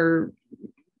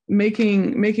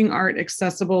making art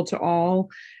accessible to all,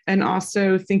 and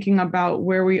also thinking about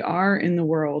where we are in the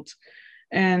world.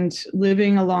 And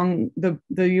living along the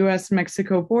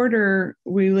US-Mexico border,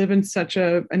 we live in such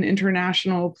an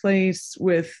international place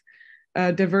with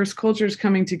diverse cultures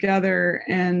coming together.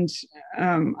 And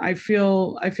I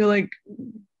feel like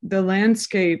the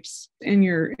landscapes in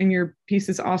your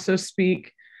pieces also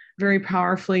speak very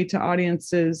powerfully to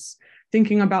audiences,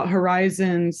 thinking about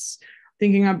horizons,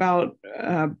 thinking about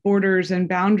borders and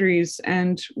boundaries.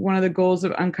 And one of the goals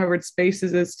of Uncovered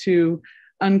Spaces is to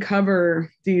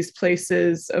uncover these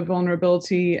places of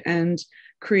vulnerability and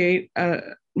create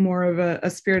more of a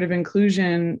spirit of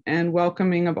inclusion and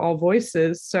welcoming of all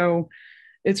voices. So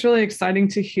it's really exciting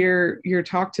to hear your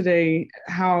talk today,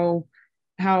 how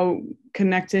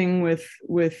connecting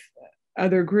with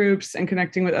other groups and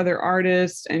connecting with other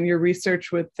artists and your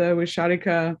research with the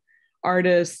Wixarika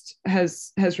artist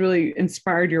has really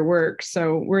inspired your work.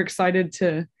 So we're excited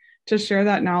to share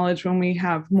that knowledge when we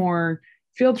have more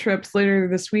field trips later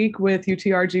this week with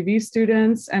UTRGV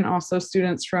students and also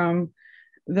students from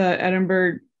the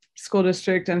Edinburgh School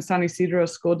District and San Isidro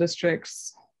School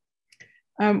Districts.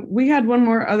 We had one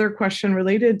more other question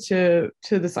related to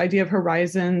this idea of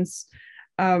horizons.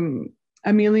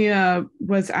 Amelia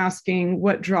was asking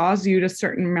what draws you to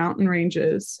certain mountain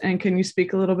ranges, and can you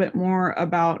speak a little bit more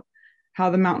about how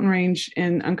the mountain range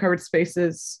in Uncovered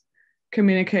Spaces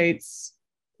communicates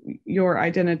your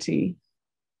identity?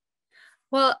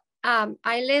 Well,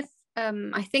 I live,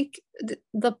 I think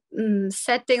the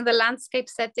landscape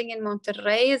setting in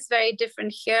Monterrey is very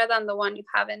different here than the one you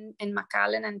have in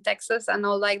McAllen and Texas and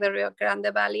all like the Rio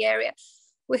Grande Valley area.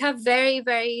 We have very,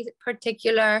 very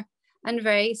particular and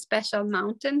very special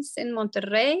mountains in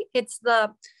Monterrey. It's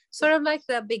the sort of like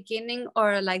the beginning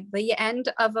or like the end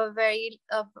of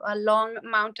a long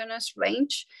mountainous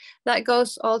range that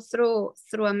goes all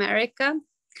through America.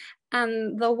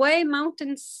 And the way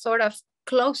mountains sort of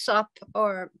close up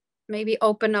or maybe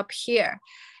open up here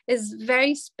is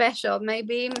very special.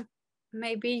 Maybe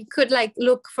you could like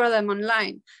look for them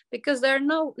online because they're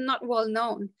not well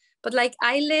known. But like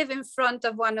I live in front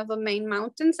of one of the main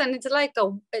mountains, and it's like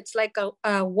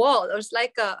a wall, or it's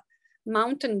like a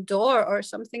mountain door or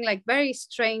something, like very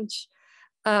strange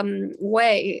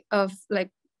way of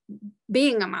like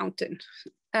being a mountain.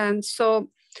 And so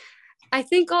I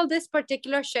think all these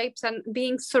particular shapes and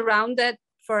being surrounded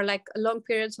for like long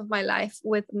periods of my life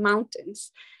with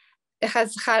mountains, it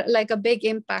has had like a big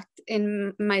impact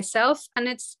in myself. And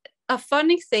it's a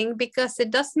funny thing because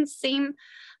it doesn't seem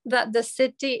that the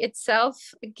city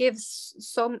itself gives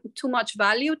too much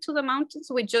value to the mountains.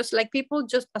 We just like, people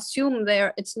just assume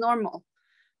it's normal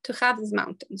to have these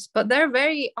mountains, but they're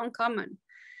very uncommon.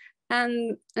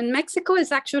 And Mexico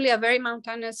is actually a very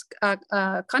mountainous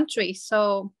country.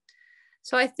 So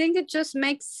I think it just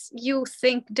makes you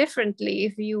think differently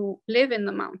if you live in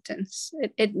the mountains.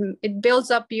 It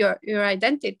builds up your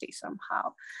identity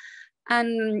somehow.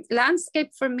 And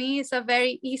landscape for me is a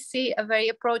very easy, a very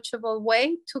approachable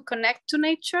way to connect to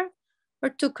nature or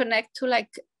to connect to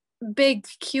like big,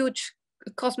 huge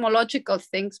cosmological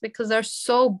things, because they're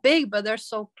so big, but they're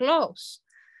so close.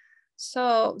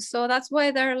 So that's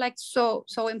why they're like so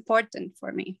important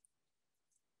for me.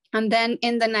 And then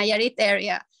in the Nayarit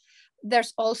area,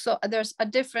 there's a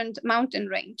different mountain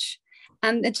range,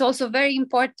 and it's also very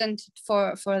important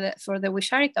for the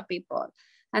Wixarika people.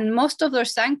 And most of their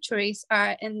sanctuaries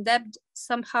are indebted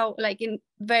somehow, like in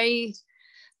very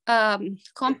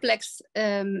complex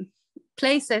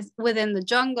places within the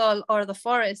jungle or the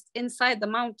forest, inside the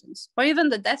mountains, or even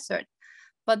the desert,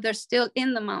 but they're still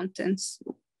in the mountains.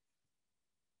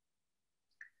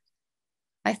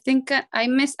 I think I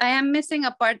am missing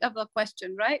a part of the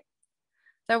question, right?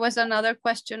 There was another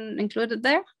question included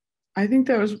there. I think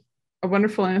that was a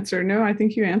wonderful answer. No, I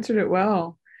think you answered it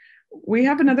well. We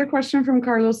have another question from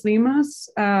Carlos Limas.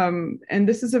 And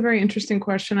this is a very interesting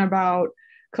question about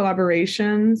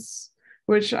collaborations,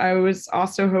 which I was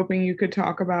also hoping you could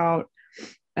talk about.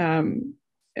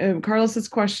 Carlos's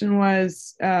question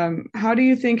was, how do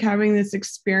you think having this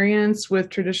experience with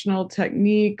traditional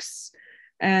techniques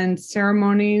and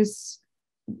ceremonies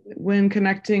when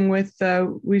connecting with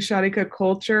the Wixarika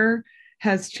culture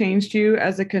has changed you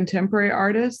as a contemporary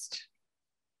artist?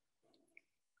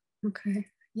 Okay,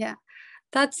 yeah,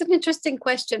 that's an interesting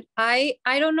question. I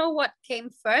don't know what came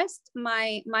first.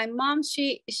 My mom,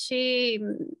 she's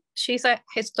a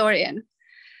historian,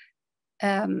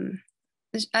 and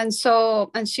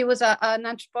she was an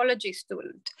anthropology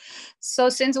student. So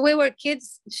since we were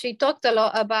kids, she talked a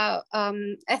lot about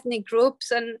ethnic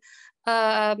groups and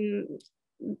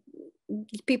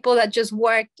people that just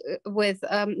worked with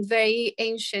very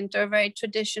ancient or very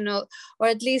traditional, or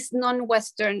at least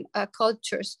non-Western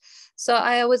cultures. So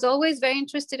I was always very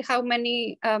interested how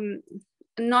many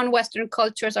non-Western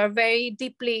cultures are very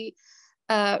deeply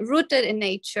rooted in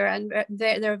nature, and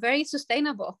they're very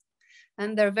sustainable,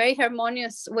 and they're very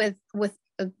harmonious with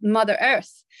Mother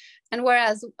Earth. And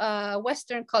whereas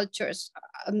Western cultures,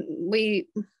 we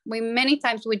many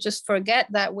times we just forget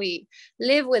that we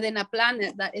live within a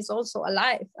planet that is also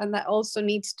alive and that also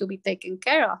needs to be taken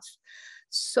care of.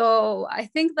 So I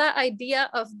think that idea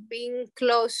of being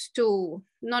close to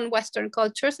non-Western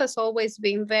cultures has always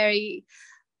been very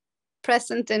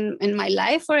present in my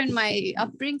life or in my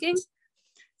upbringing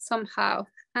somehow.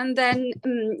 And then,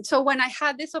 so when I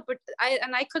had this opportunity,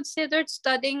 I considered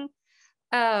studying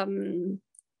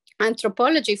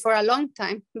anthropology for a long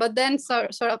time, but then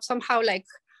sort of somehow like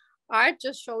art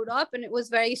just showed up, and it was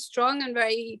very strong and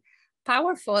very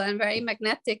powerful and very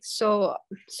magnetic. So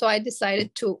I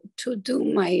decided to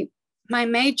do my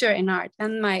major in art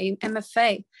and my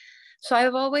MFA. So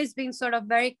I've always been sort of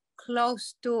very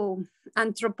close to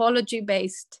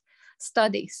anthropology-based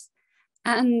studies.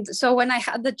 And so when I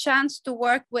had the chance to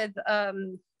work with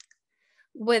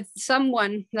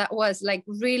someone that was like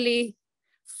really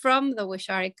from the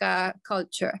Wixarika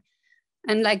culture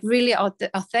and like really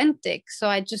authentic, so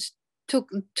I just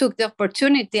took the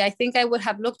opportunity. I think I would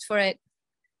have looked for it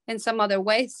in some other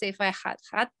ways if I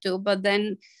had to, but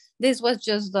then this was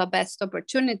just the best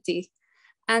opportunity.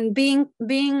 And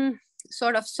being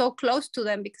sort of so close to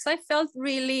them, because I felt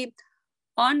really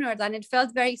honored, and it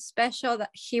felt very special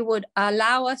that he would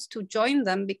allow us to join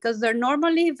them, because they're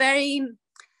normally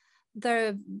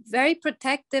they're very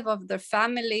protective of their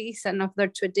families and of their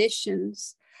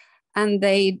traditions. And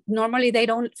they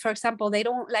don't, for example, they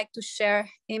don't like to share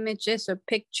images or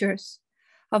pictures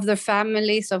of their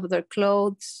families, of their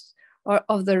clothes, or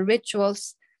of their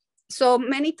rituals. So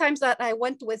many times that I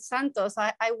went with Santos,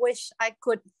 I wish I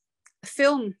could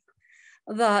film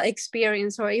the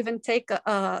experience or even take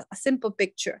a simple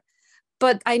picture.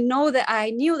 But I knew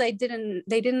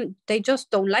they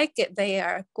just don't like it. They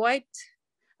are quite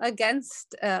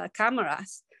against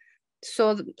cameras.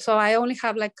 So I only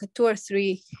have like 2 or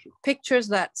 3 pictures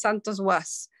that Santos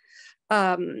was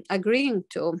agreeing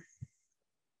to.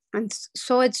 And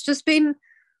so it's just been,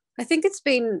 I think it's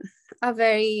been a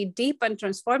very deep and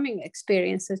transforming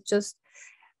experience. It just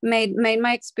made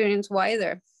my experience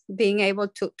wider, being able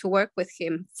to work with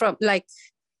him, from like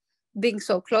being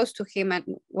so close to him.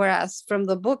 And whereas from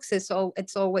the books, it's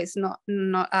always not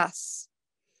as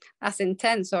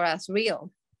intense or as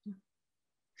real.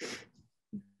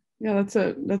 Yeah,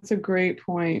 that's a great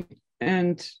point.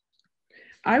 And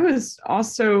I was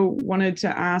also wanted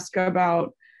to ask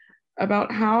about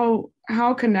how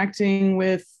connecting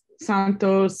with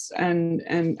Santos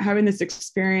and having this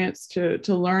experience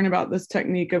to learn about this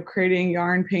technique of creating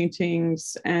yarn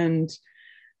paintings and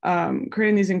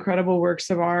creating these incredible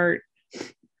works of art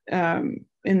in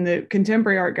the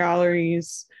contemporary art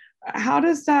galleries. How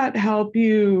does that help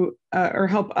you or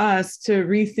help us to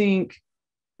rethink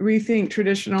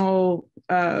traditional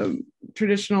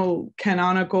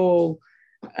canonical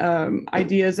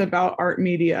ideas about art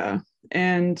media,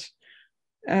 and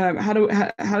how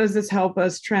does this help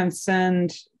us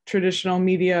transcend traditional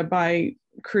media by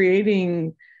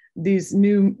creating these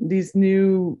new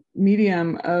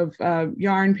medium of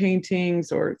yarn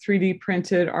paintings or 3D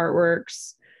printed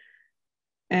artworks,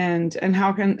 and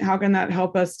how can that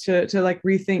help us to like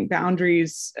rethink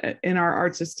boundaries in our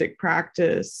artistic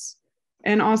practice,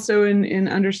 and also in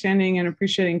understanding and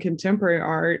appreciating contemporary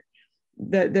art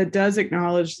that does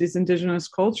acknowledge these indigenous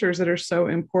cultures that are so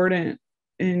important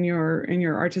in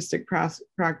your artistic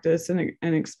practice and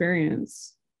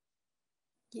experience?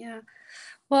 Yeah,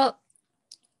 well,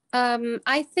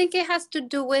 I think it has to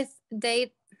do with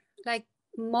like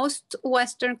most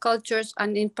Western cultures,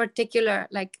 and in particular,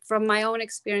 like from my own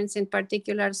experience, in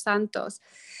particular Santos,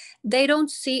 they don't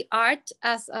see art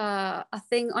as a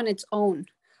thing on its own,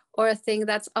 or a thing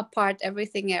that's apart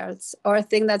everything else, or a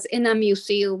thing that's in a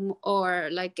museum or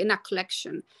like in a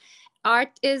collection.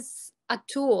 Art is a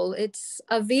tool, it's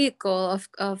a vehicle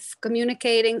of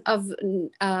communicating, of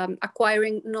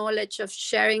acquiring knowledge, of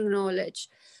sharing knowledge.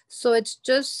 So it's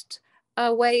just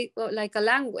a way, like a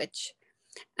language.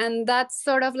 And that's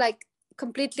sort of like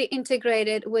completely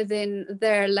integrated within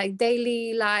their like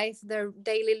daily life, their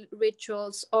daily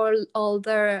rituals, or all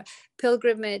their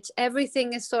pilgrimage.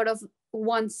 Everything is sort of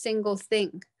one single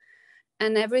thing.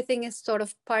 And everything is sort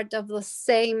of part of the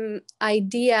same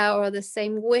idea or the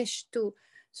same wish to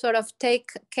sort of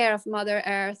take care of Mother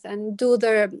Earth and do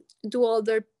all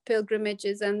their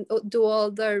pilgrimages and do all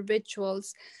their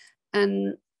rituals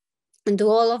and do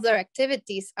all of their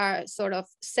activities are sort of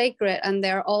sacred, and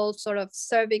they're all sort of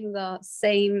serving the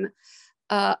same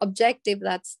objective,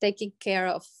 that's taking care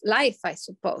of life, I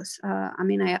suppose. I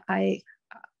mean,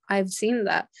 I've seen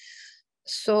that.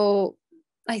 So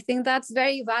I think that's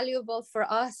very valuable for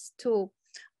us to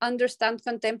understand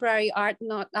contemporary art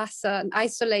not as an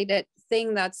isolated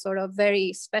thing that's sort of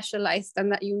very specialized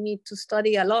and that you need to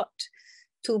study a lot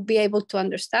to be able to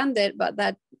understand it, but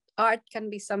that art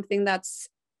can be something that's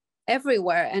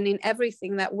everywhere and in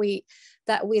everything that we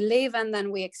live and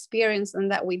then we experience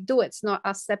and that we do. It's not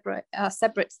a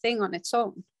separate thing on its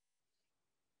own.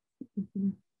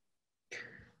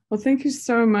 Well, thank you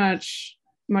so much,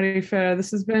 María Fer.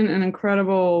 This has been an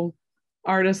incredible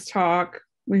artist talk.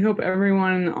 We hope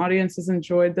everyone in the audience has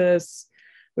enjoyed this.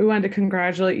 We wanted to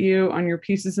congratulate you on your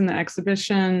pieces in the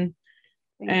exhibition.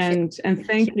 And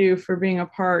thank you for being a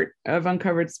part of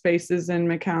Uncovered Spaces in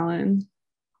McAllen.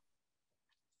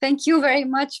 Thank you very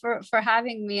much for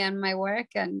having me and my work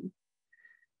and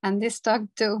this talk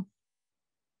too.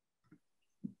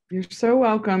 You're so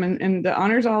welcome, and the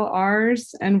honor's all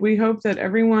ours. And we hope that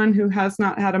everyone who has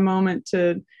not had a moment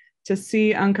to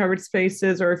see Uncovered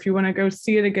Spaces, or if you want to go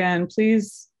see it again,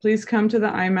 please come to the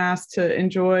IMAS to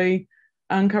enjoy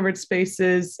Uncovered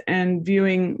Spaces and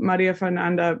viewing María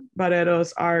Fernanda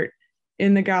Barrero's art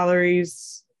in the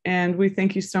galleries. And we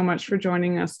thank you so much for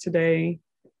joining us today.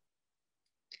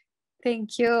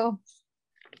 Thank you.